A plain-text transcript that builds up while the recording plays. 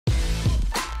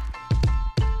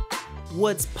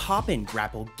What's poppin',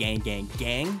 Grapple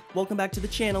Gang? Welcome back to the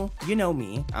channel. You know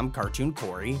me, I'm Cartoon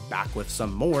Corey, back with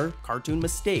some more cartoon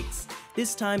mistakes,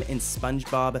 this time in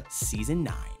SpongeBob Season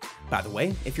 9. By the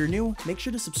way, if you're new, make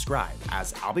sure to subscribe,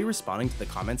 as I'll be responding to the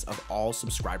comments of all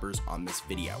subscribers on this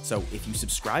video. So if you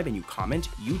subscribe and you comment,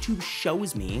 YouTube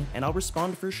shows me and I'll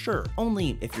respond for sure,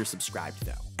 only if you're subscribed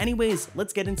though. Anyways,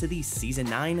 let's get into these Season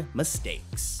 9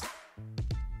 mistakes.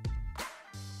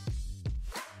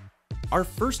 Our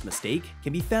first mistake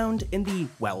can be found in the,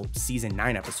 well, Season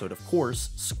 9 episode of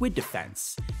course, Squid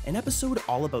Defense, an episode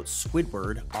all about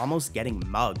Squidward almost getting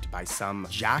mugged by some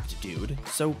jacked dude,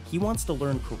 so he wants to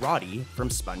learn karate from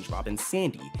SpongeBob and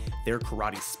Sandy, their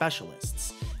karate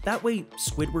specialists. That way,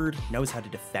 Squidward knows how to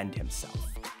defend himself.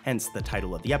 Hence the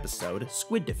title of the episode,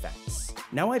 Squid Defense.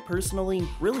 Now I personally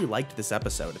really liked this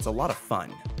episode, it's a lot of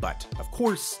fun, but of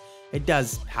course, it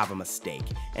does have a mistake,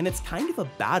 and it's kind of a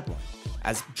bad one,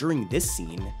 as during this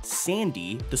scene,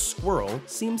 Sandy, the squirrel,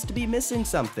 seems to be missing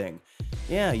something.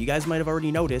 Yeah, you guys might have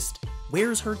already noticed.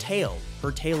 Where's her tail? Her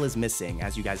tail is missing.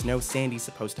 As you guys know, Sandy's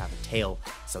supposed to have a tail,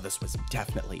 so this was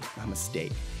definitely a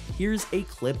mistake. Here's a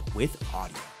clip with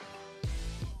audio.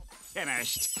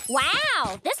 Finished.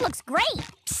 Wow, this looks great.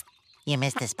 Psst, you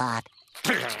missed a spot.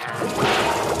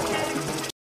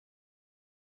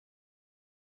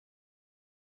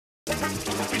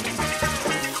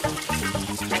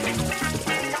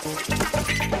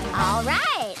 All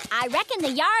right, I reckon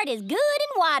the yard is good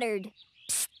and watered.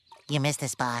 Psst, you missed a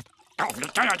spot.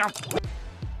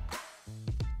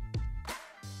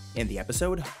 In the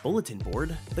episode, Bulletin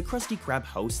Board, the Krusty Krab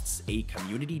hosts a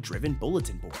community-driven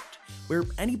bulletin board, where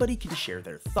anybody can share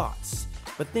their thoughts,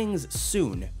 but things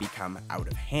soon become out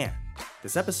of hand.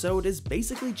 This episode is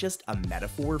basically just a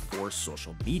metaphor for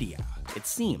social media, it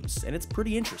seems, and it's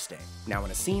pretty interesting. Now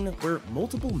in a scene where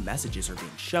multiple messages are being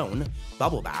shown,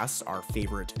 Bubble Bass, our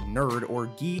favorite nerd or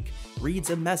geek, reads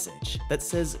a message that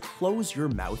says, "Close your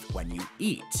mouth when you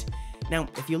eat." Now,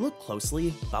 if you look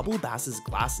closely, Bubble Bass's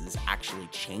glasses actually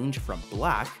change from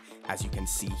black, as you can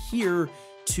see here,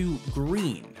 to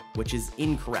green, which is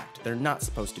incorrect. They're not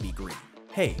supposed to be green.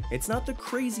 Hey, it's not the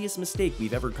craziest mistake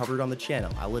we've ever covered on the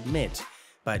channel, I'll admit,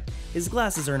 but his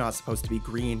glasses are not supposed to be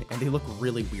green, and they look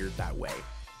really weird that way.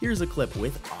 Here's a clip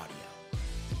with audio.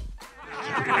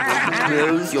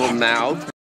 Close your mouth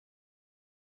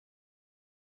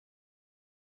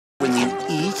when you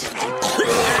eat.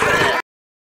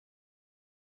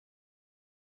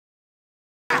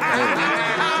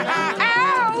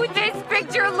 Ow! This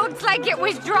picture looks like it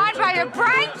was drawn by a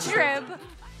brine shrimp!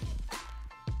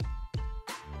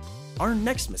 Our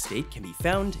next mistake can be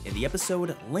found in the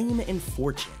episode Lame in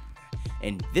Fortune.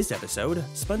 In this episode,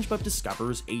 SpongeBob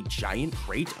discovers a giant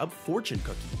crate of fortune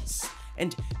cookies.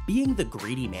 And being the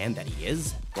greedy man that he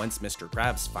is, once Mr.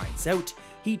 Krabs finds out,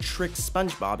 he tricks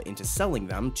SpongeBob into selling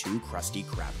them to Krusty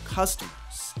Krab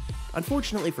customers.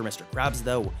 Unfortunately for Mr. Krabs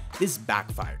though, this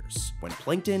backfires when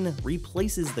Plankton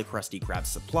replaces the Krusty Krab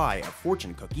supply of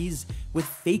fortune cookies with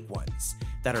fake ones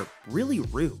that are really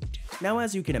rude. Now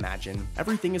as you can imagine,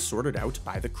 everything is sorted out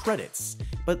by the credits,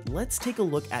 but let's take a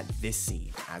look at this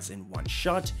scene, as in one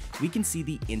shot, we can see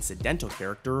the incidental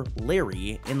character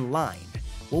Larry in line,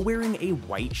 while wearing a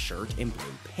white shirt and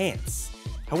blue pants.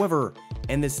 However,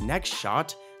 in this next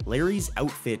shot, Larry's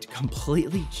outfit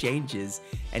completely changes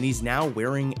and he's now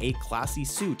wearing a classy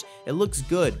suit. It looks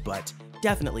good, but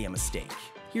definitely a mistake.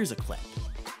 Here's a clip.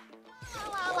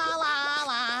 La la la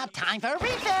la, time for a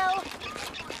refill.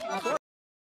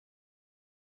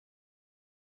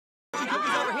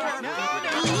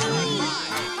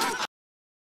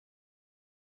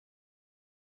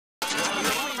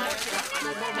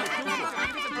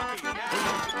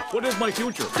 What is my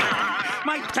future?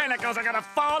 My tentacles are gonna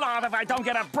fall off if I don't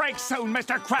get a break soon,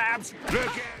 Mr. Krabs!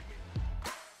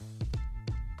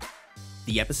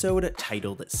 The episode,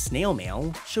 titled Snail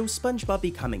Mail, shows SpongeBob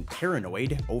becoming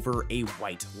paranoid over a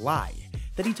white lie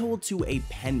that he told to a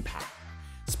pen pal.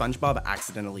 SpongeBob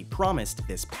accidentally promised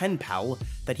this pen pal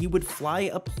that he would fly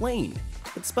a plane,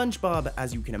 but SpongeBob,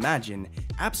 as you can imagine,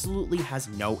 absolutely has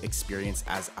no experience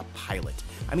as a pilot.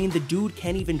 I mean, the dude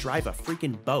can't even drive a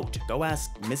freaking boat. Go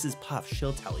ask Mrs. Puff,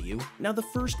 she'll tell you. Now, the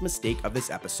first mistake of this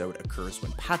episode occurs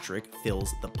when Patrick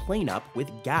fills the plane up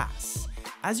with gas.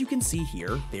 As you can see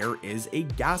here, there is a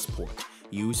gas port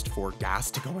used for gas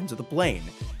to go into the plane.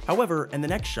 However, in the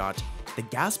next shot, the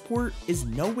gas port is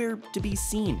nowhere to be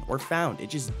seen or found, it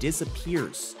just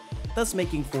disappears, thus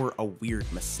making for a weird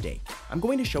mistake. I'm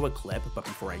going to show a clip, but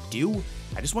before I do,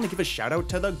 I just want to give a shout out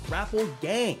to the Grapple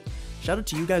Gang. Shout out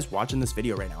to you guys watching this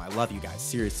video right now, I love you guys,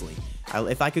 seriously.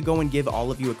 If I could go and give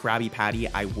all of you a Krabby Patty,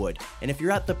 I would. And if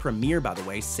you're at the premiere, by the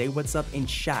way, say what's up in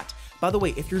chat. By the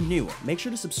way, if you're new, make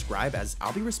sure to subscribe as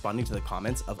I'll be responding to the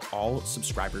comments of all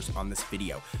subscribers on this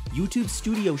video. YouTube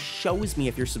Studio shows me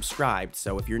if you're subscribed,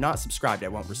 so if you're not subscribed, I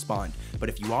won't respond. But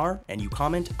if you are and you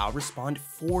comment, I'll respond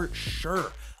for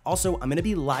sure. Also, I'm gonna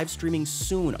be live streaming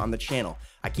soon on the channel.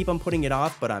 I keep on putting it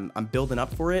off, but I'm building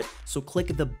up for it, so click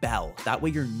the bell. That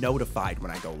way you're notified when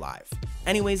I go live.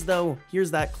 Anyways though, here's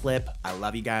that clip. I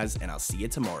love you guys, and I'll see you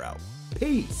tomorrow.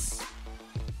 Peace!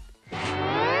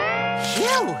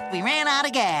 Phew, we ran out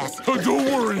of gas. Oh, don't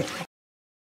worry.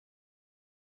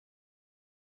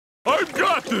 I've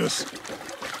got this.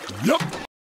 Yep.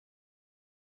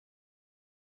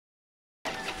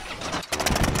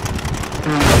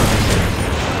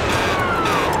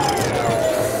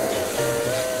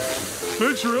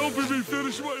 Thanks for helping me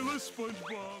finish my list,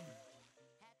 SpongeBob.